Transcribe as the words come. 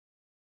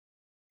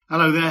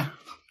Hello there,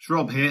 it's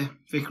Rob here,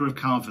 Vicar of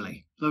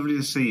Calverley. Lovely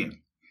to see you.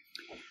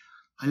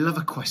 I love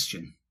a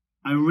question.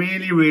 I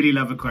really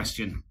love a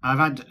question. I've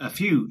had a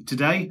few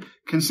today.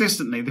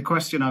 Consistently, the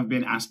question I've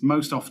been asked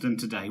most often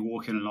today,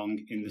 walking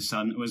along in the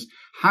sun, was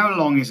how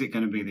long is it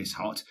going to be this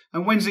hot?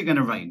 And when's it going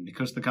to rain?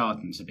 Because the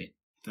garden's a bit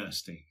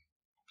thirsty.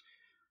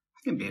 I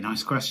think it'd be a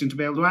nice question to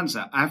be able to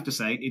answer. I have to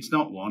say, it's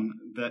not one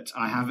that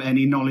I have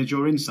any knowledge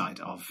or insight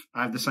of.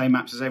 I have the same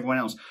maps as everyone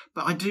else.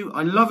 But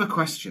I love a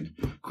question.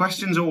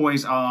 Questions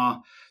always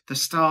are the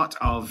start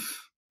of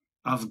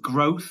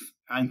growth,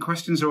 and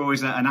questions are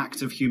always an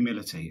act of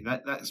humility.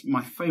 That's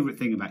my favourite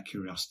thing about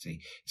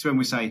curiosity. It's when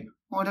we say,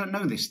 oh, I don't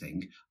know this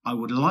thing. I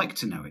would like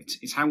to know it.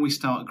 It's how we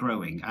start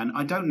growing. And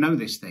I don't know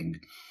this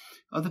thing.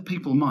 Other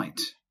people might.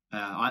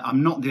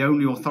 I'm not the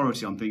only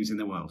authority on things in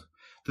the world.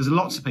 There's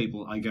lots of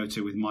people I go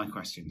to with my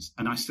questions,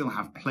 and I still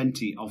have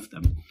plenty of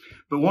them.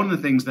 But one of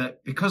the things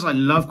that, because I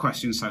love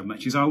questions so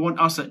much, is I want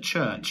us at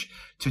church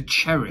to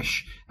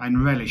cherish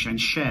and relish and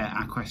share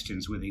our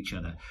questions with each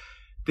other.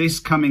 This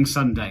coming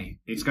Sunday,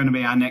 it's going to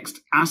be our next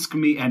Ask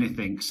Me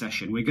Anything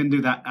session. We're going to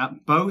do that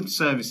at both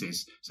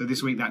services. So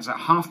this week, that's at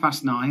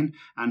 9:30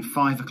 and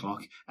 5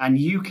 o'clock, and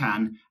you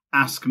can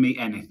ask me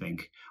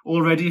anything.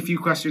 Already a few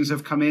questions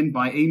have come in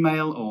by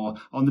email or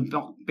on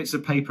the bits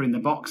of paper in the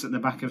box at the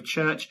back of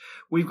church.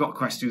 We've got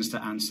questions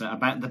to answer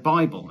about the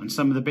Bible and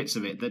some of the bits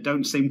of it that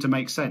don't seem to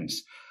make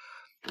sense.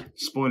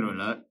 Spoiler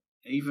alert,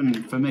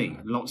 even for me,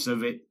 lots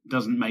of it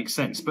doesn't make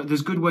sense, but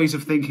there's good ways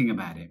of thinking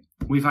about it.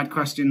 We've had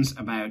questions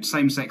about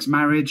same-sex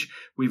marriage.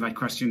 We've had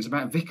questions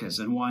about vicars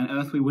and why on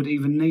earth we would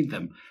even need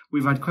them.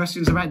 We've had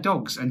questions about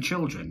dogs and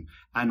children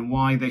and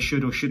why they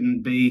should or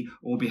shouldn't be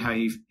or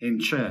behave in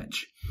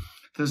church.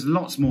 There's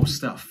lots more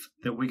stuff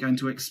that we're going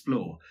to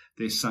explore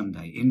this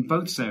Sunday in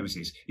both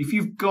services. If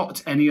you've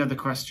got any other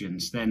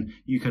questions, then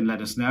you can let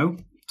us know.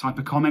 Type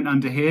a comment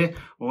under here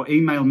or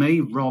email me,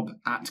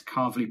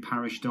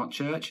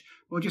 rob@calverleyparish.church,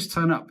 or just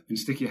turn up and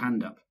stick your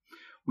hand up.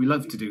 We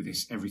love to do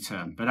this every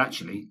term, but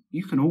actually,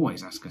 you can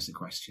always ask us a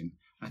question.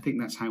 I think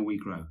that's how we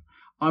grow.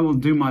 I will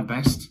do my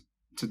best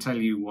to tell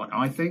you what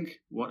I think,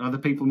 what other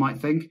people might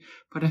think,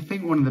 but I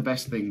think one of the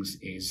best things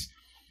is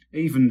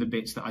even the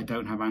bits that I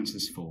don't have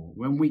answers for,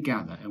 when we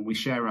gather and we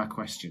share our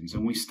questions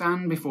and we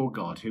stand before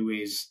God, who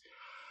is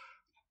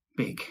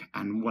big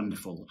and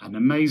wonderful and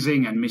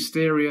amazing and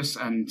mysterious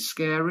and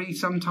scary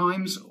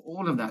sometimes,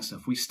 all of that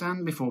stuff. We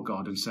stand before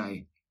God and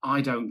say,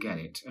 I don't get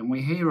it. And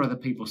we hear other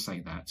people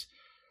say that.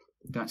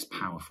 That's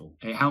powerful.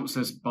 It helps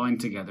us bind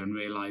together and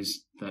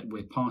realise that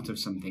we're part of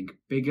something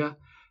bigger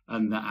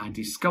and that our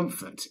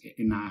discomfort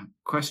in our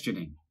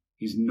questioning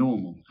is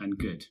normal and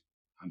good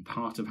and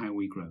part of how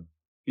we grow.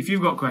 If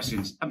you've got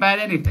questions about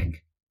anything,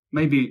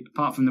 maybe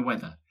apart from the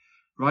weather,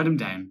 write them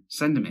down,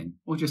 send them in,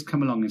 or just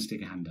come along and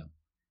stick a hand up.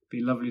 It'd be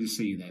lovely to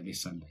see you there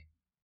this Sunday.